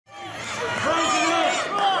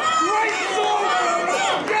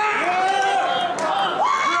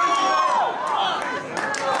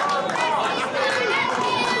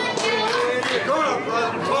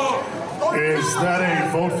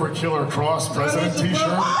Killer Kross President t-shirt.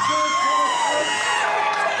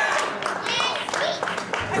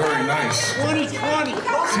 Very nice. 2020.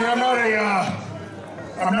 See, I'm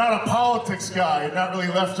not a politics guy, not really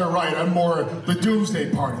left or right. I'm more the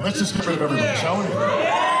doomsday party. Let's just get rid of everybody, shall we?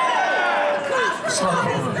 Start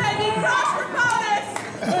over.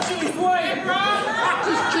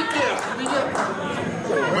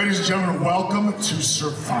 Ladies and gentlemen, welcome to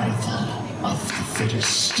Survival of the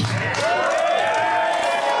Fittest.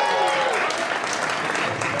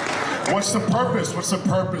 What's the purpose? What's the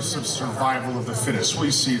purpose of Survival of the Fittest? Well,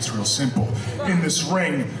 you see, it's real simple. In this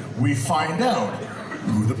ring, we find out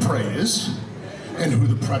who the prey is and who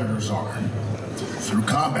the predators are. Through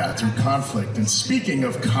combat, through conflict. And speaking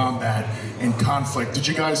of combat and conflict, did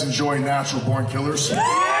you guys enjoy Natural Born Killers? Yes,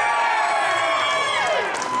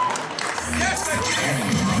 I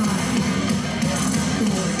did.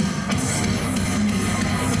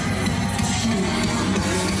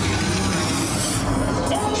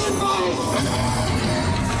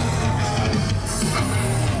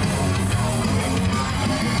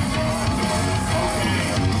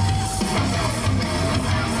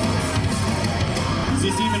 Is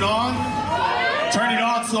this even on? Turn it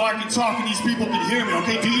on so I can talk and these people can hear me,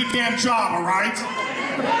 okay? Do your damn job, all right?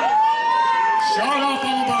 Shut up,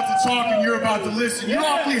 I'm about to talk and you're about to listen. You're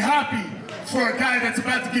awfully happy for a guy that's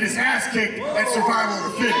about to get his ass kicked at Survival of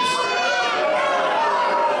the Fittest.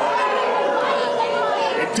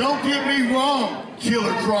 And don't get me wrong,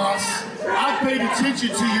 Killer Kross. I've paid attention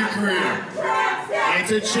to your career. It's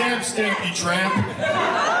a champ stamp, you tramp.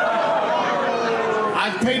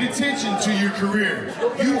 I've paid attention to your career.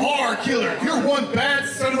 You are a killer. You're one bad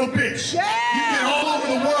son of a bitch. You've been all over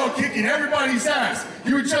the world kicking everybody's ass.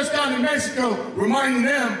 You were just down in Mexico reminding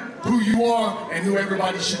them who you are and who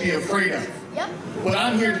everybody should be afraid of. But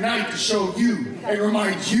I'm here tonight to show you and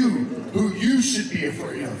remind you who you should be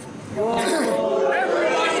afraid of.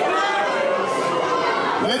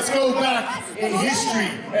 Let's go back in history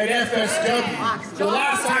at FSW. The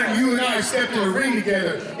last time you and I stepped in a ring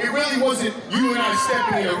together, it really wasn't you and I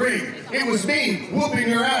stepping in a ring. It was me whooping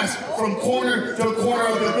your ass from corner to corner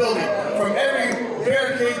of the building. From every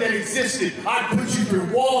barricade that existed, I put you through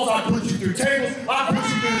walls, I put you through tables, I put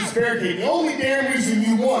you through this barricade. The only damn reason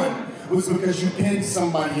you won was because you pinned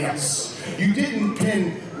somebody else. You didn't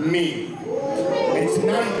pin me. And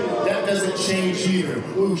tonight, that doesn't change either.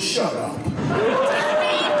 Ooh, shut up.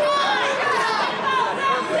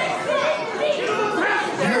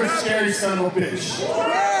 You're a scary son of a bitch.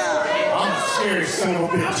 I'm a scary son of a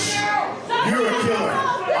bitch. You're a killer.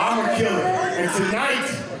 I'm a killer. And tonight,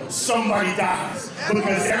 somebody dies.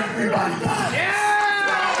 Because everybody dies.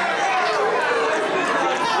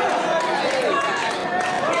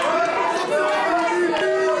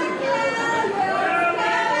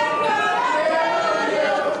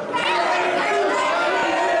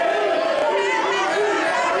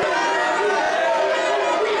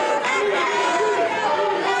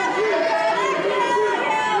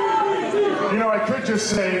 I could just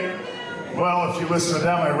say, well, if you listen to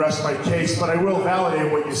them, I rest my case, but I will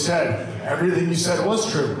validate what you said. Everything you said was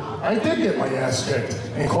true. I did get my ass kicked.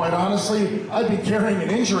 And quite honestly, I'd be carrying an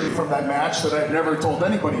injury from that match that I've never told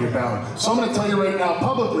anybody about. So I'm going to tell you right now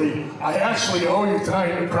publicly, I actually owe you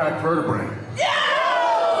tonight a cracked vertebrae.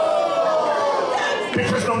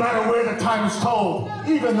 Because no matter where the time is told,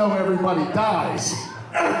 even though everybody dies,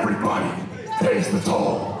 everybody pays the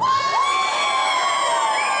toll.